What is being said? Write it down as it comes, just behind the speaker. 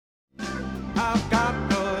I've got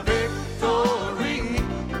the victory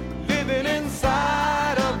living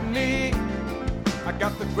inside of me. I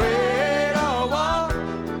got the greater one.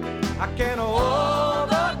 I can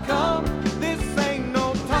overcome. This ain't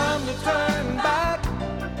no time to turn back.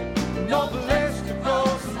 No place to go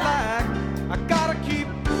slack. I gotta keep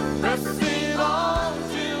pressing on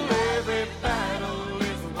till every battle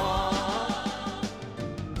is won.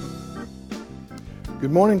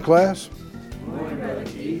 Good morning, class. Good morning, Brother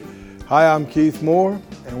Keith. Hi, I'm Keith Moore,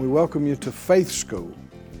 and we welcome you to Faith School.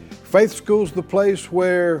 Faith School is the place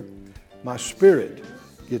where my spirit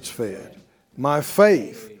gets fed, my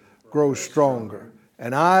faith grows stronger,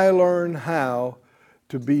 and I learn how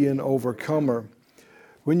to be an overcomer.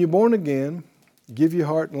 When you're born again, give your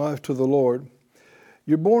heart and life to the Lord,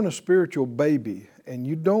 you're born a spiritual baby, and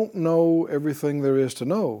you don't know everything there is to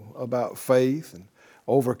know about faith and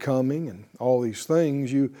overcoming and all these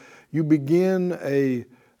things. You begin a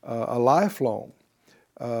lifelong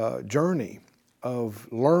journey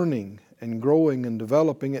of learning and growing and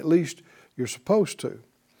developing. At least you're supposed to.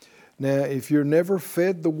 Now, if you're never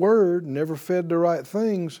fed the Word, never fed the right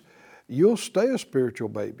things, you'll stay a spiritual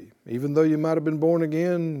baby, even though you might have been born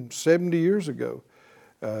again 70 years ago,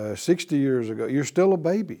 60 years ago. You're still a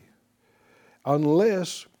baby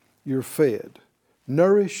unless you're fed,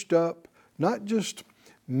 nourished up, not just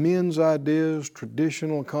men's ideas,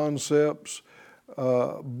 traditional concepts,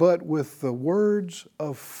 but with the words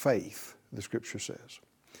of faith, the Scripture says.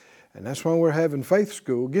 And that's why we're having Faith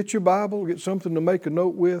School. Get your Bible, get something to make a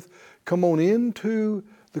note with. Come on into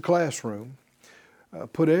the classroom.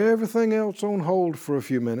 Put everything else on hold for a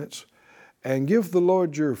few minutes and give the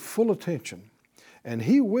Lord your full attention. And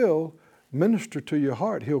He will minister to your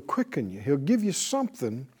heart. He'll quicken you. He'll give you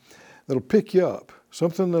something that'll pick you up,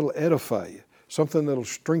 something that'll edify you, something that'll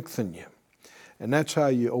strengthen you. And that's how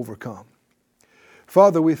you overcome.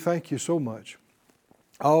 Father, we thank you so much.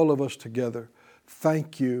 All of us together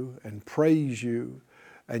thank you and praise you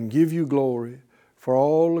and give you glory for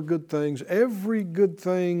all the good things. Every good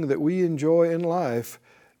thing that we enjoy in life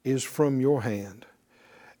is from your hand.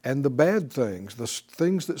 And the bad things, the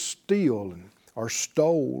things that steal and are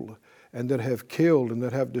stole and that have killed and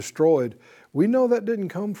that have destroyed, we know that didn't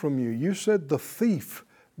come from you. You said the thief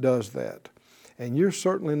does that, and you're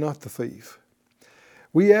certainly not the thief.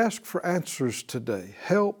 We ask for answers today,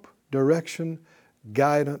 help, direction,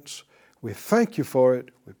 guidance. We thank you for it.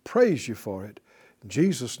 We praise you for it. In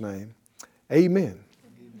Jesus' name, amen.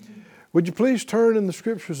 Would you please turn in the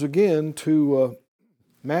Scriptures again to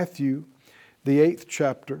Matthew, the 8th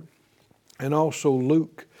chapter, and also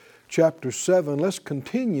Luke chapter 7. Let's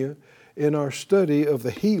continue in our study of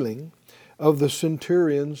the healing of the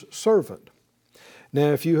centurion's servant.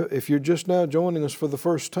 Now, if you're just now joining us for the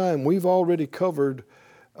first time, we've already covered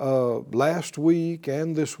last week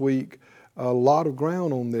and this week a lot of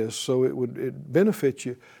ground on this, so it benefit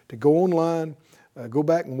you to go online, go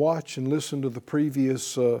back and watch and listen to the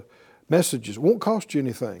previous messages. It won't cost you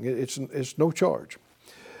anything. It's no charge.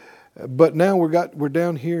 But now we're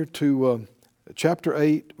down here to chapter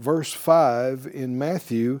 8, verse 5 in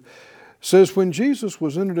Matthew. It says, when Jesus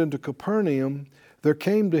was entered into Capernaum, there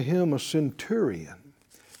came to him a centurion,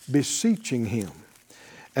 beseeching him,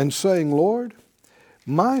 and saying, Lord,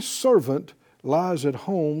 my servant lies at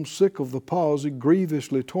home, sick of the palsy,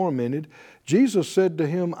 grievously tormented. Jesus said to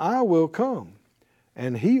him, I will come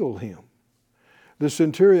and heal him. The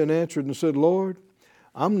centurion answered and said, Lord,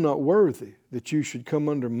 I'm not worthy that you should come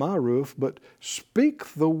under my roof, but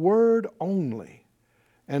speak the word only,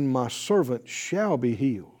 and my servant shall be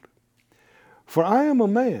healed. For I am a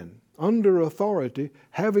man under authority,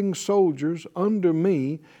 having soldiers under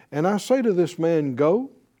me, and I say to this man, go,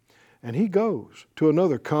 and he goes. To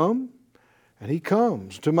another, come, and he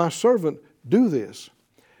comes. To my servant, do this,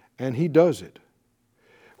 and he does it.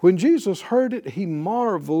 When Jesus heard it, he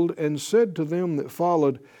marveled and said to them that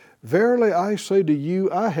followed, verily I say to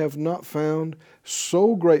you, I have not found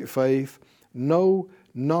so great faith, no,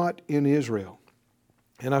 not in Israel.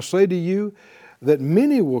 And I say to you that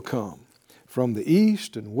many will come from the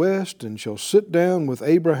east and west and shall sit down with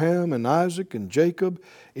Abraham and Isaac and Jacob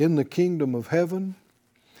in the kingdom of heaven.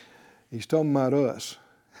 He's talking about us.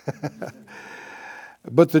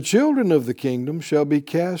 But the children of the kingdom shall be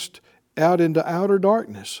cast out into outer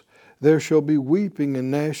darkness. There shall be weeping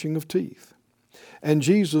and gnashing of teeth. And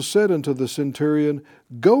Jesus said unto the centurion,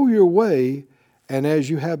 go your way, and as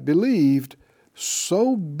you have believed,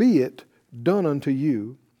 so be it done unto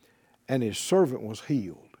you. And his servant was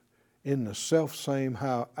healed in the selfsame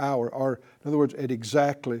hour, or in other words, at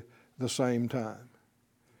exactly the same time.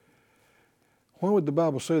 Why would the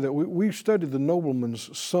Bible say that? We studied the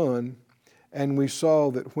nobleman's son, And we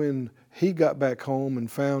saw that when he got back home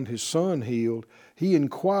and found his son healed, he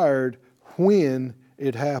inquired when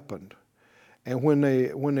it happened. And when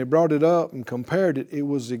they brought it up and compared it, it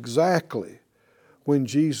was exactly when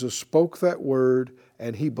Jesus spoke that word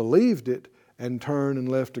and he believed it and turned and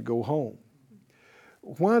left to go home.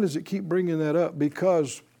 Why does it keep bringing that up?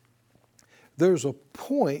 Because there's a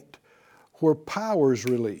point where power is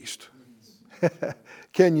released.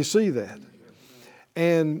 Can you see that?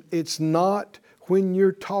 And it's not when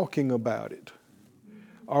you're talking about it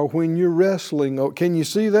or when you're wrestling. Can you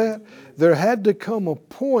see that? There had to come a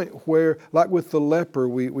point where, like with the leper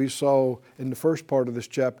we saw in the first part of this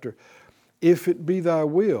chapter, if it be thy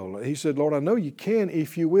will. He said, Lord, I know you can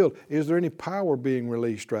if you will. Is there any power being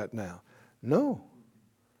released right now? No.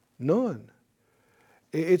 None.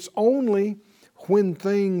 It's only when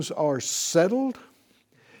things are settled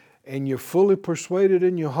and you're fully persuaded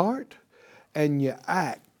in your heart and you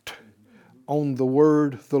act on the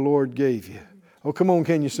word the Lord gave you. Oh, come on,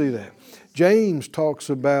 can you see that? James talks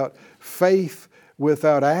about faith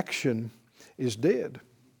without action is dead.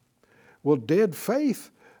 Well, dead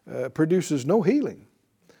faith produces no healing.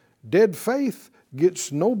 Dead faith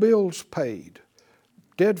gets no bills paid.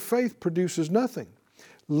 Dead faith produces nothing.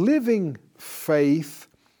 Living faith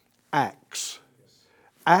acts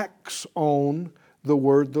on the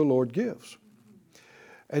word the Lord gives.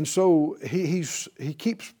 And so he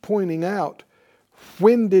keeps pointing out,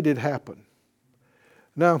 when did it happen?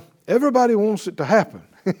 Now, everybody wants it to happen,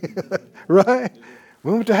 right?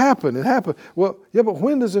 We want it to happen. It happened. Well, yeah, but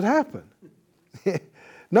when does it happen?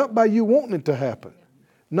 Not by you wanting it to happen.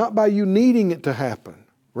 Not by you needing it to happen,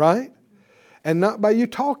 right? And not by you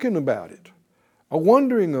talking about it, or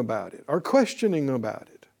wondering about it, or questioning about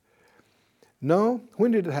it. No,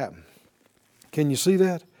 when did it happen? Can you see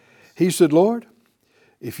that? He said, Lord,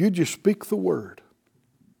 if you just speak the word.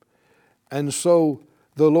 And so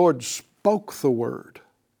the Lord spoke the word,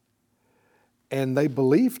 and they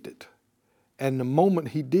believed it. And the moment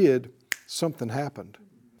he did, something happened.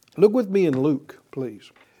 Look with me in Luke,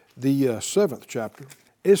 please, the 7th chapter.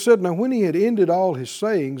 It said, now when he had ended all his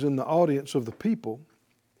sayings in the audience of the people,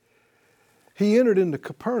 he entered into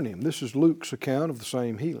Capernaum. This is Luke's account of the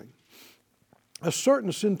same healing. A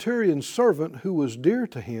certain centurion's servant who was dear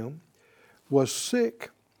to him was sick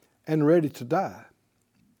and ready to die.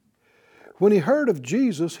 When he heard of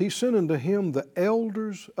Jesus, he sent unto him the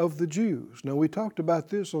elders of the Jews. Now, we talked about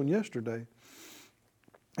this on yesterday.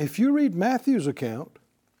 If you read Matthew's account,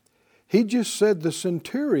 he just said the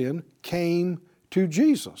centurion came to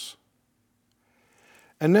Jesus.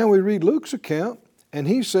 And now we read Luke's account, and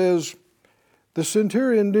he says the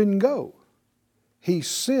centurion didn't go. He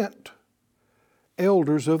sent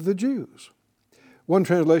elders of the Jews. One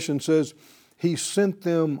translation says he sent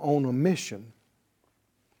them on a mission.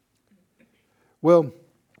 Well,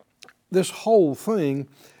 this whole thing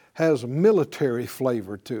has a military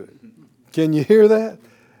flavor to it. Can you hear that?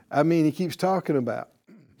 I mean, he keeps talking about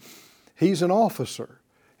he's an officer.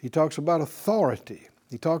 He talks about authority.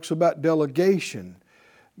 He talks about delegation,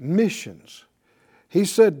 missions. He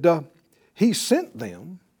said he sent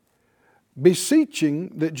them beseeching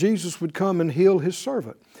that Jesus would come and heal his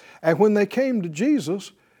servant. And when they came to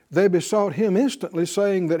Jesus, they besought him instantly,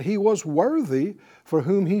 saying that he was worthy for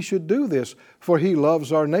whom he should do this. For he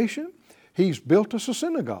loves our nation. He's built us a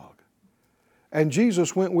synagogue. And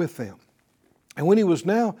Jesus went with them. And when he was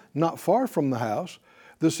now not far from the house,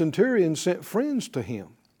 the centurion sent friends to him.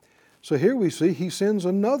 So here we see he sends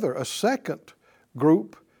a second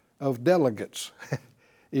group of delegates.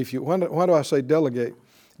 Why do I say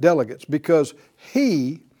delegates? Because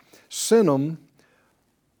he sent them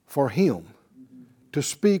for him to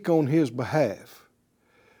speak on his behalf.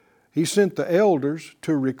 He sent the elders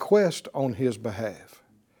to request on his behalf.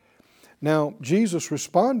 Now, Jesus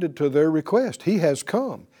responded to their request. He has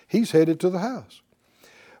come. He's headed to the house.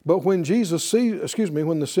 But when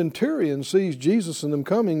when the centurion sees Jesus and them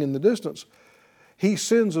coming in the distance, he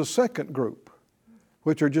sends a second group,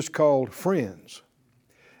 which are just called friends.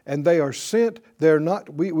 And they are sent,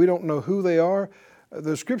 we don't know who they are.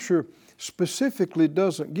 The Scripture specifically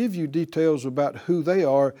doesn't give you details about who they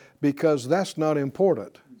are because that's not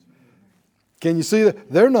important. Can you see that?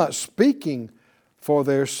 They're not speaking for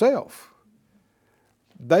their self.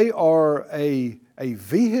 They are a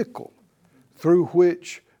vehicle through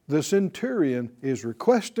which the centurion is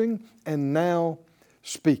requesting and now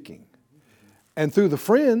speaking. And through the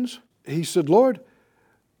friends, he said, Lord,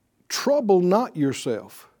 trouble not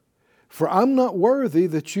yourself, for I'm not worthy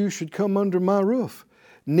that you should come under my roof.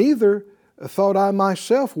 Neither thought I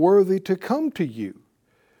myself worthy to come to you.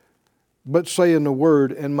 but saying the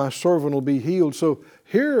word, and my servant will be healed. So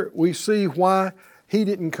here we see why he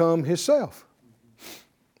didn't come himself.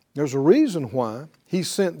 There's a reason why he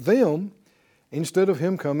sent them instead of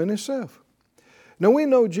him coming himself. Now we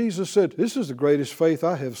know Jesus said, this is the greatest faith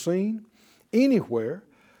I have seen anywhere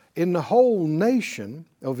in the whole nation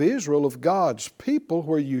of Israel, of God's people,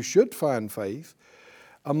 where you should find faith,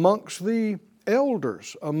 amongst the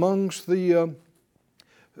elders, amongst the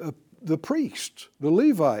priests, the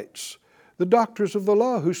Levites, the doctors of the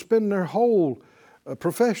law who spend their whole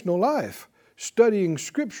professional life studying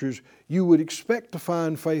scriptures. You would expect to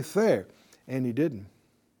find faith there, and he didn't.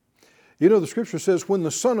 You know, the scripture says, when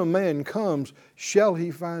the Son of Man comes, shall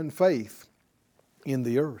he find faith in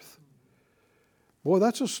the earth? Boy,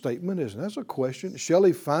 that's a statement, isn't it? That's a question. Shall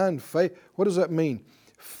he find faith? What does that mean?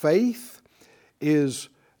 Faith is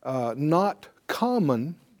not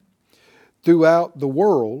common throughout the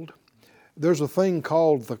world. There's a thing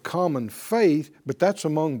called the common faith, but that's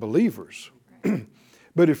among believers.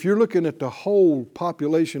 But if you're looking at the whole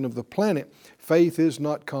population of the planet, faith is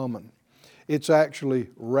not common. It's actually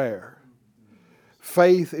rare.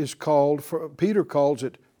 Faith is called, Peter calls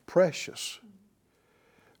it precious.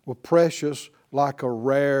 Well, precious like a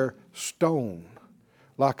rare stone,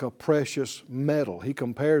 like a precious metal. He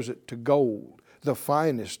compares it to gold, the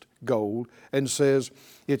finest gold, and says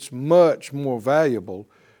it's much more valuable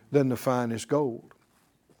than the finest gold.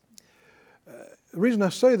 The reason I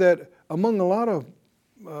say that, among a lot of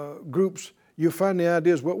groups, you find the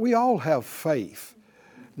idea is, well, we all have faith.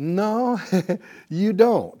 No, you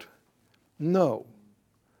don't. No.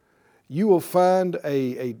 You will find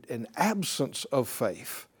an absence of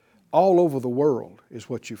faith all over the world is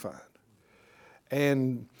what you find.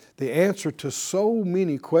 And the answer to so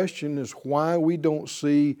many questions is why we don't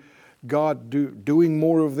see God doing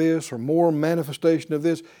more of this or more manifestation of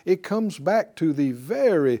this. It comes back to the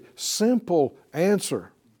very simple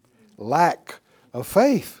answer: lack of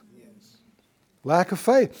faith. Lack of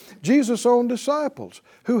faith. Jesus' own disciples,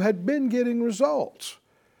 who had been getting results,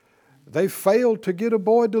 they failed to get a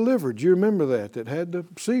boy delivered. Do you remember that had the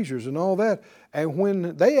seizures and all that? And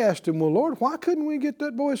when they asked him, well, Lord, why couldn't we get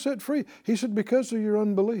that boy set free? He said, because of your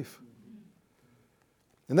unbelief.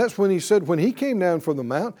 And that's when he said, when he came down from the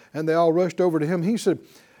mount and they all rushed over to him, he said,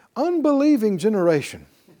 unbelieving generation,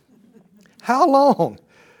 how long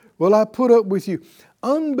will I put up with you?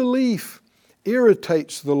 Unbelief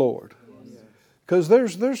irritates the Lord, because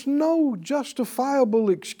there's no justifiable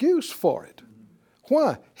excuse for it.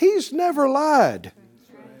 Why? He's never lied.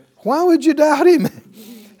 Why would you doubt him?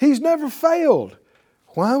 He's never failed.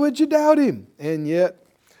 Why would you doubt him? And yet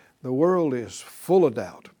the world is full of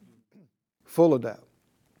doubt. Full of doubt.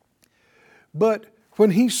 But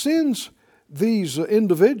when he sends these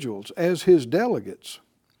individuals as his delegates,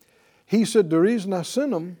 he said, the reason I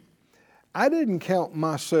sent them, I didn't count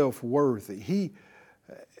myself worthy. He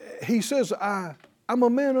says, I'm a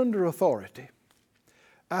man under authority.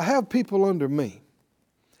 I have people under me.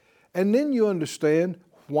 And then you understand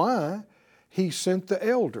why he sent the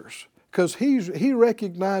elders. Because he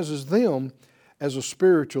recognizes them as a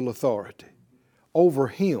spiritual authority over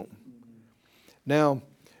him. Now,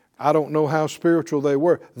 I don't know how spiritual they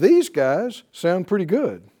were. These guys sound pretty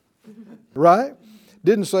good. Right?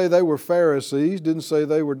 Didn't say they were Pharisees. Didn't say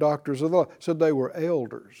they were doctors of the law. Said they were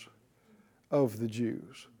elders of the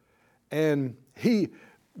Jews. And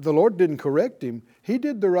the Lord didn't correct him. He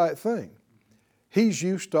did the right thing. He's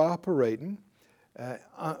used to operating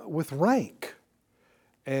with rank.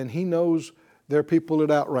 And he knows there are people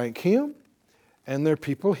that outrank him, and there are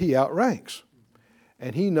people he outranks.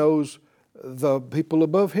 And he knows the people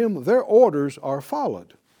above him, their orders are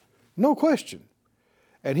followed. No question.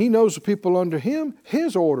 And he knows the people under him,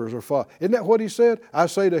 his orders are followed. Isn't that what he said? I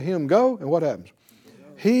say to him, go, and what happens?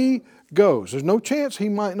 He goes. There's no chance he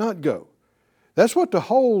might not go. That's what the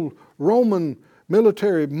whole Roman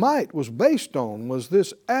military might was based on, was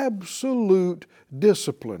this absolute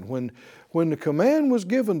discipline. When the command was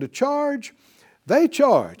given to charge, they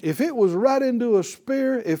charged. If it was right into a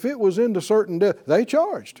spear, if it was into certain death, they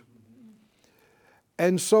charged.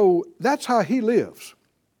 And so that's how he lives.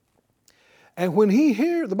 And when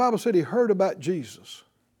the Bible said he heard about Jesus.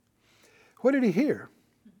 What did he hear?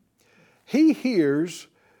 He hears,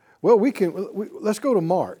 well, let's go to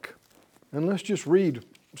Mark and let's just read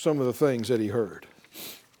some of the things that he heard.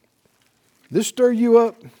 This stir you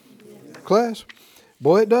up, class?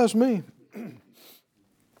 Boy, it does me. You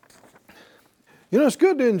know, it's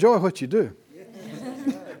good to enjoy what you do.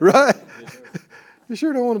 Right? You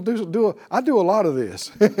sure don't want to I do a lot of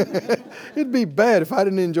this. It'd be bad if I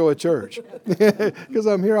didn't enjoy church because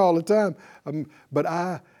I'm here all the time.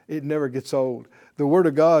 But it never gets old. The Word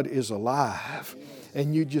of God is alive.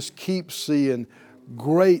 And you just keep seeing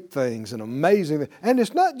great things and amazing things. And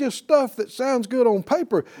it's not just stuff that sounds good on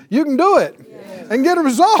paper. You can do it and get a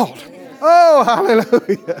result. Oh,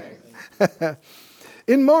 hallelujah.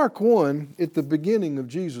 In Mark 1, at the beginning of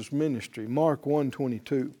Jesus' ministry, Mark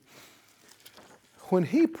 1:22, when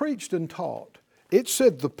he preached and taught, it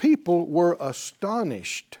said the people were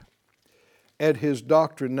astonished at his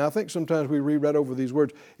doctrine. Now, I think sometimes we read right over these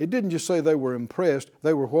words. It didn't just say they were impressed.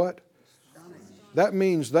 They were what? That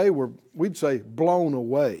means they were, we'd say, blown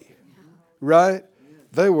away. Right?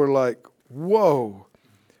 They were like, whoa.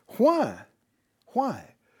 Why?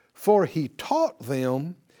 Why? For he taught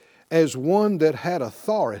them as one that had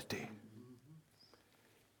authority.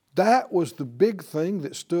 That was the big thing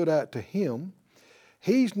that stood out to him.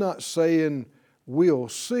 He's not saying, we'll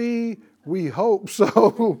see, we hope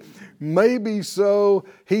so, maybe so.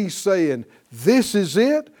 He's saying, this is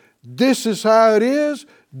it, this is how it is,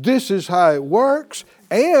 this is how it works.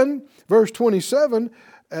 And, verse 27,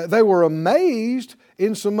 they were amazed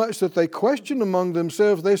insomuch that they questioned among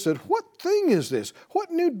themselves. They said, what thing is this? What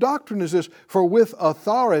new doctrine is this? For with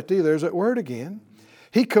authority, there's that word again,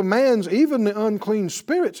 he commands even the unclean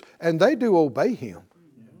spirits, and they do obey him.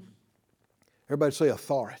 Everybody say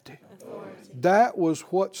authority. That was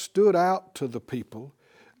what stood out to the people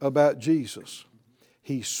about Jesus.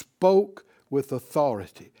 He spoke with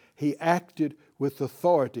authority. He acted with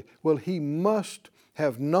authority. Well, he must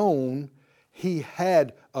have known he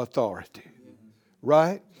had authority,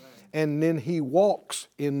 right? And then he walks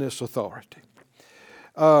in this authority.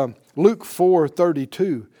 Luke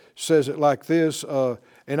 4:32 says it like this, and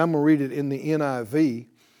I'm going to read it in the NIV.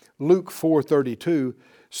 Luke 4:32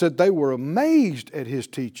 said they were amazed at his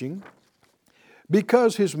teaching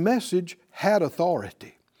because his message had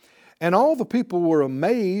authority. And all the people were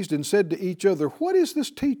amazed and said to each other, what is this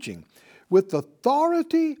teaching? With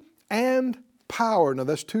authority and power. Now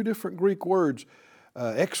that's two different Greek words.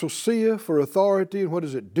 Exousia for authority, and what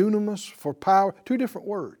is it? Dunamis for power. Two different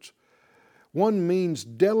words. One means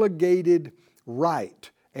delegated right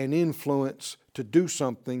and influence to do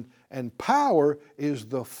something, and power is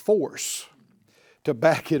the force to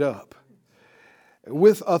back it up.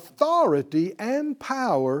 With authority and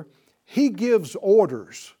power, he gives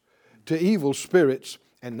orders to evil spirits,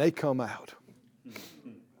 and they come out.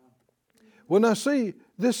 Well, now see,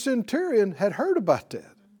 this centurion had heard about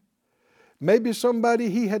that. Maybe somebody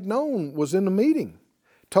he had known was in a meeting,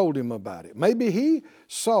 told him about it. Maybe he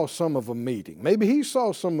saw some of a meeting. Maybe he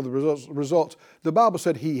saw some of the results. The Bible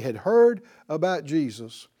said he had heard about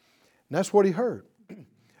Jesus. And that's what he heard,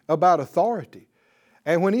 about authority.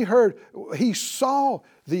 And when he heard, he saw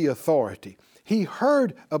the authority. He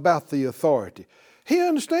heard about the authority. He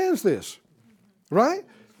understands this, right?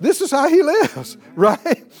 This is how he lives,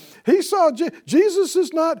 right? He saw, Jesus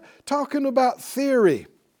is not talking about theory.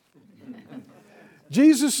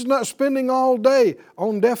 Jesus is not spending all day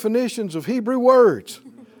on definitions of Hebrew words.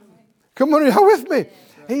 Come on, y'all with me?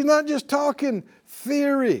 He's not just talking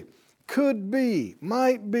theory. Could be,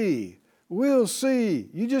 might be, we'll see.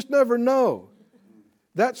 You just never know.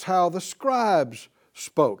 That's how the scribes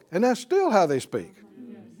spoke. And that's still how they speak.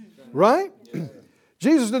 Right?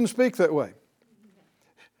 Jesus didn't speak that way.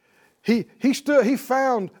 He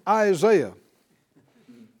found Isaiah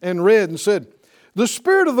and read and said, the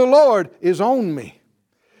Spirit of the Lord is on me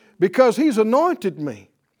because He's anointed me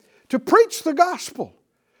to preach the gospel,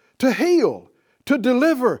 to heal, to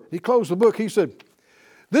deliver. He closed the book. He said,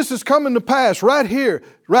 this is coming to pass right here,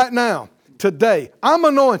 right now, today. I'm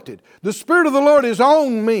anointed. The Spirit of the Lord is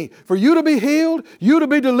on me for you to be healed, you to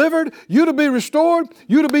be delivered, you to be restored,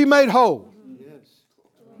 you to be made whole.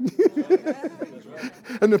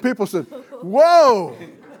 And the people said, whoa,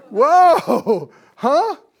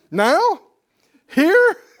 huh? Now?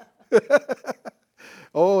 Here?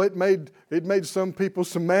 Oh, it made some people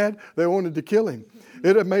so mad they wanted to kill him.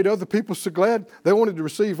 It had made other people so glad they wanted to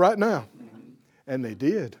receive right now. And they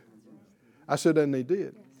did. I said, and they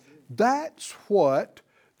did. That's what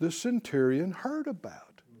the centurion heard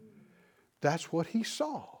about. That's what he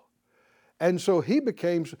saw. And so he's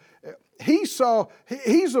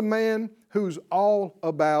a man who's all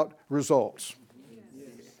about results.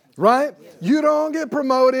 Right? You don't get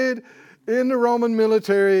promoted in the Roman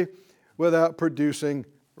military without producing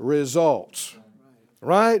results.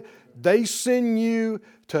 Right? They send you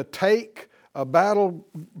to take a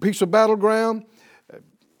piece of battleground.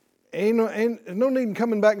 Ain't no need in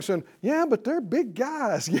coming back and saying, yeah, but they're big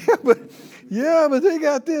guys. Yeah, but they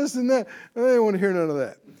got this and that. They don't want to hear none of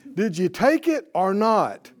that. Did you take it or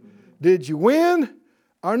not? Did you win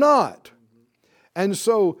or not? And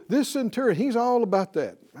so this centurion, he's all about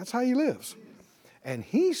that. That's how he lives. And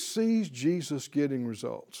he sees Jesus getting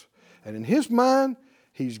results. And in his mind,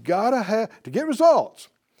 he's got to have, to get results,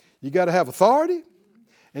 you got to have authority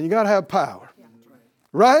and you got to have power.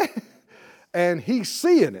 Right? And he's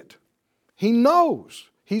seeing it. He knows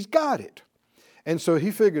he's got it. And so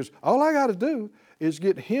he figures, all I got to do is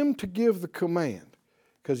get him to give the command.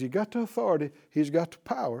 Because he got the authority, he's got the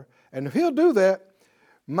power. And if he'll do that,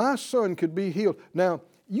 my son could be healed. Now,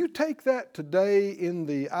 you take that today in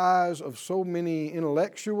the eyes of so many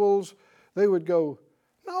intellectuals, they would go,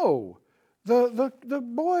 no, the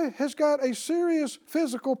boy has got a serious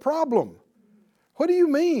physical problem. What do you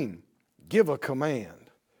mean? Give a command.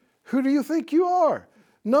 Who do you think you are?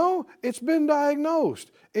 No, it's been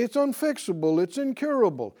diagnosed. It's unfixable. It's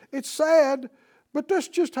incurable. It's sad, but that's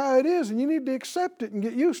just how it is, and you need to accept it and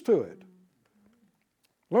get used to it.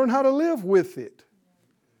 Learn how to live with it.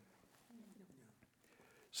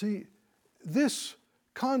 See, this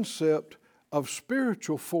concept of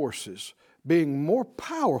spiritual forces being more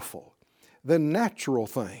powerful than natural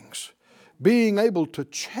things, being able to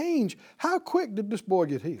change. How quick did this boy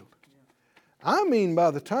get healed? I mean,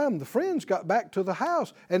 by the time the friends got back to the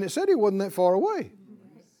house, and it said he wasn't that far away,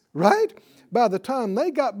 right? By the time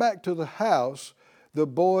they got back to the house, the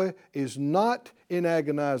boy is not in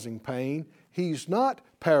agonizing pain. He's not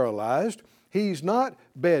paralyzed. He's not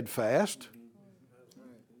bedfast.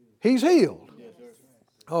 He's healed.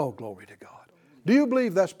 Oh, glory to God. Do you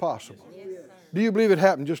believe that's possible? Do you believe it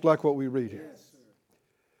happened just like what we read here?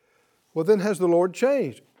 Well, then has the Lord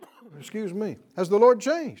changed? Excuse me. Has the Lord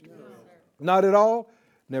changed? Not at all.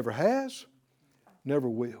 Never has. Never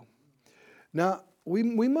will. Now, we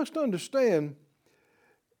must understand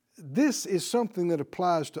this is something that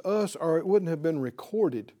applies to us, or it wouldn't have been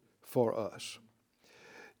recorded for us.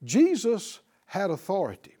 Jesus had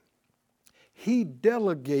authority. He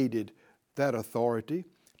delegated that authority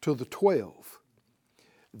to the 12.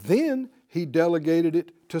 Then he delegated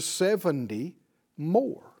it to 70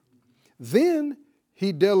 more. Then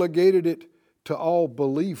he delegated it to all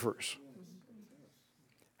believers.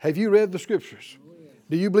 Have you read the Scriptures?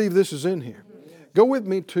 Do you believe this is in here? Go with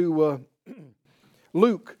me to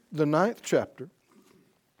Luke, the 9th chapter.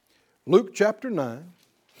 Luke chapter 9.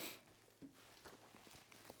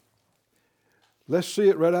 Let's see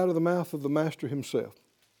it right out of the mouth of the Master himself.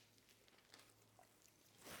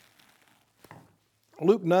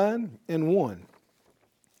 Luke 9 and 1.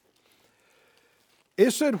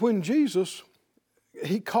 It said when Jesus,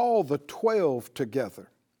 he called the 12 together.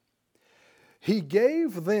 He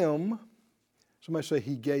gave them, somebody say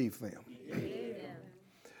he gave them. He gave them.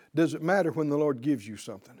 Does it matter when the Lord gives you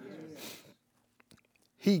something? Yes.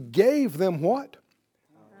 He gave them what?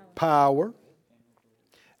 Power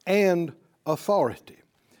and authority.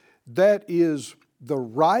 That is the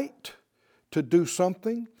right to do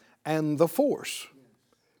something and the force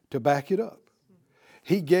to back it up.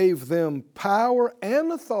 He gave them power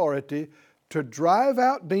and authority to drive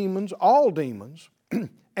out demons, all demons,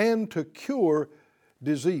 and to cure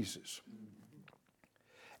diseases.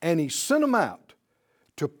 And he sent them out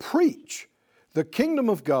to preach the kingdom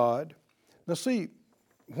of God. Now see,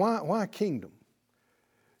 why kingdom?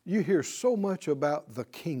 You hear so much about the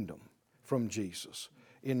kingdom from Jesus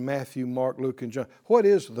in Matthew, Mark, Luke, and John. What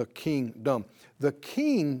is the kingdom? The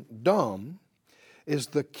kingdom is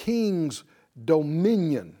the king's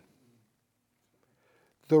dominion.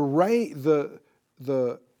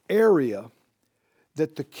 The area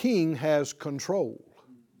that the king has control,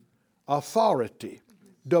 authority,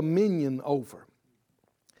 dominion over.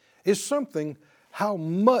 It's something how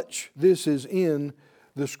much this is in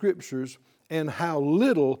the Scriptures and how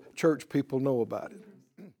little church people know about it.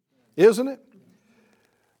 Isn't it?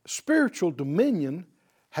 Spiritual dominion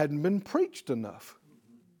hadn't been preached enough.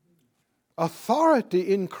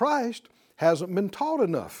 Authority in Christ hasn't been taught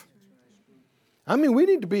enough. I mean, we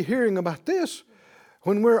need to be hearing about this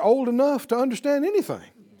when we're old enough to understand anything,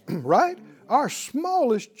 right? Our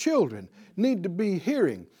smallest children need to be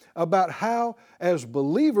hearing about how, as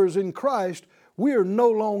believers in Christ, we are no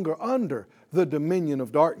longer under the dominion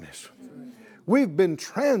of darkness. We've been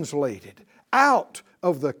translated out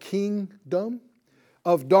of the kingdom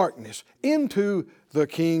of darkness into the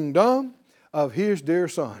kingdom of His dear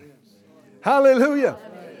Son. Hallelujah.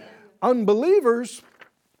 Unbelievers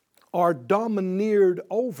are domineered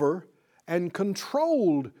over and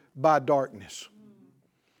controlled by darkness,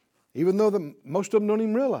 even though most of them don't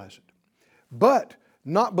even realize it. But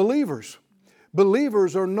not believers.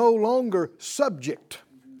 Believers are no longer subject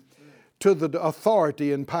to the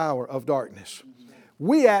authority and power of darkness.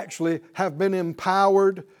 We actually have been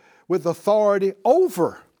empowered with authority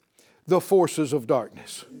over the forces of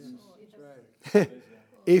darkness.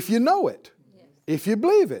 If you know it, if you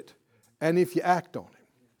believe it, and if you act on it.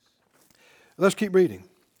 Let's keep reading.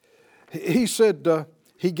 He said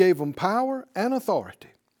he gave them power and authority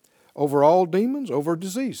over all demons, over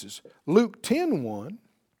diseases. Luke 10:1,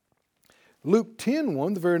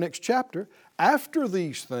 the very next chapter, after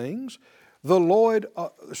these things, the Lord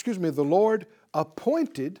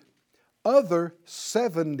appointed other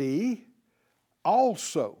 70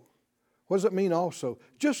 also. What does that mean also?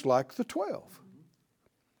 Just like the 12.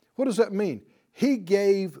 What does that mean? He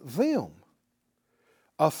gave them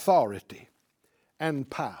authority and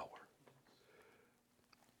power.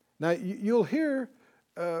 Now, you'll hear,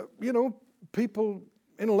 people,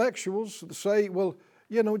 intellectuals say, well,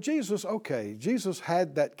 Jesus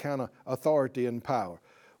had that kind of authority and power.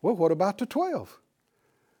 Well, what about the 12?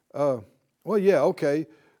 The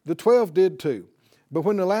 12 did too. But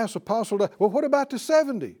when the last apostle died, well, what about the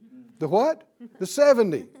 70? The what? The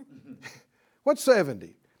 70. What's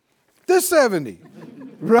 70? The 70.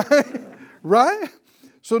 Right? Right?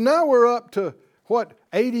 So now we're up to what?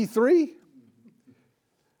 83?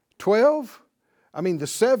 12? The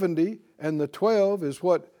 70 and the 12 is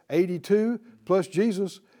what? 82 plus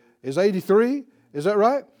Jesus is 83. Is that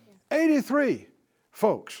right? 83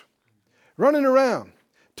 folks running around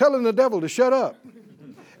telling the devil to shut up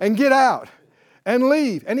and get out and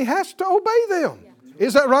leave. And he has to obey them.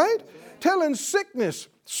 Is that right? Telling sickness,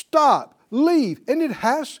 stop, leave. And it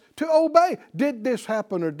has to obey. Did this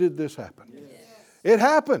happen or did this happen? Yes. It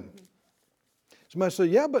happened. Somebody say,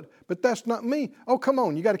 yeah, but that's not me. Oh, come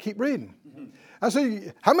on, you got to keep reading. I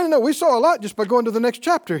say, how many know? We saw a lot just by going to the next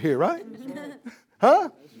chapter here, right? Huh?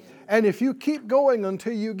 And if you keep going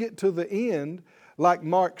until you get to the end, like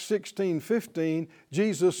Mark 16:15,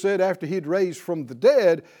 Jesus said after He'd raised from the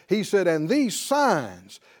dead, He said, and these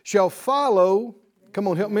signs shall follow, come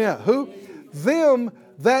on, help me out. Who? Them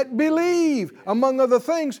that believe. Among other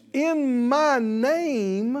things, in my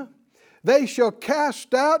name they shall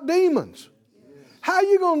cast out demons. How are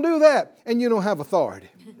you going to do that? And you don't have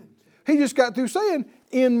authority. He just got through saying,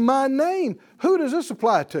 in my name. Who does this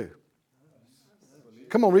apply to?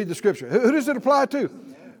 Come on, read the scripture. Who does it apply to?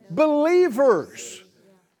 Believers.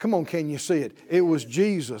 Come on, can you see it? It was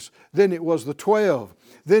Jesus. Then it was the 12.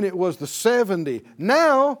 Then it was the 70.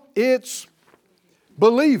 Now it's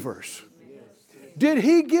believers. Did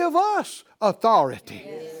He give us authority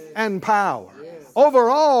and power over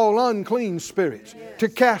all unclean spirits to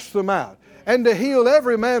cast them out and to heal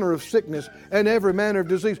every manner of sickness and every manner of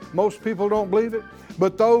disease? Most people don't believe it,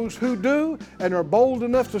 but those who do and are bold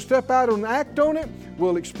enough to step out and act on it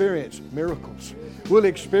will experience miracles, will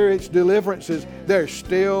experience deliverances. They're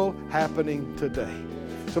still happening today.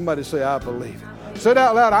 Somebody say, I believe it. Say it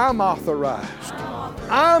out loud, I'm authorized.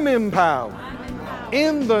 I'm empowered.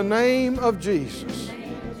 In the name of Jesus.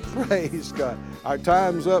 Praise God. Our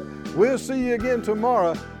time's up. We'll see you again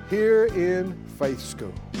tomorrow here in Faith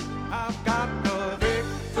School. I've got the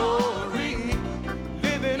victory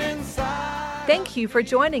living inside. Thank you for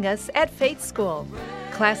joining us at Faith School.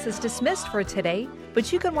 Class is dismissed for today,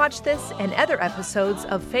 but you can watch this and other episodes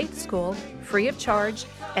of Faith School free of charge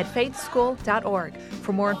at faithschool.org.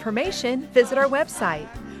 For more information, visit our website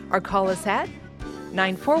or call us at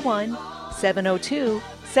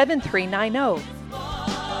 941-702-7390.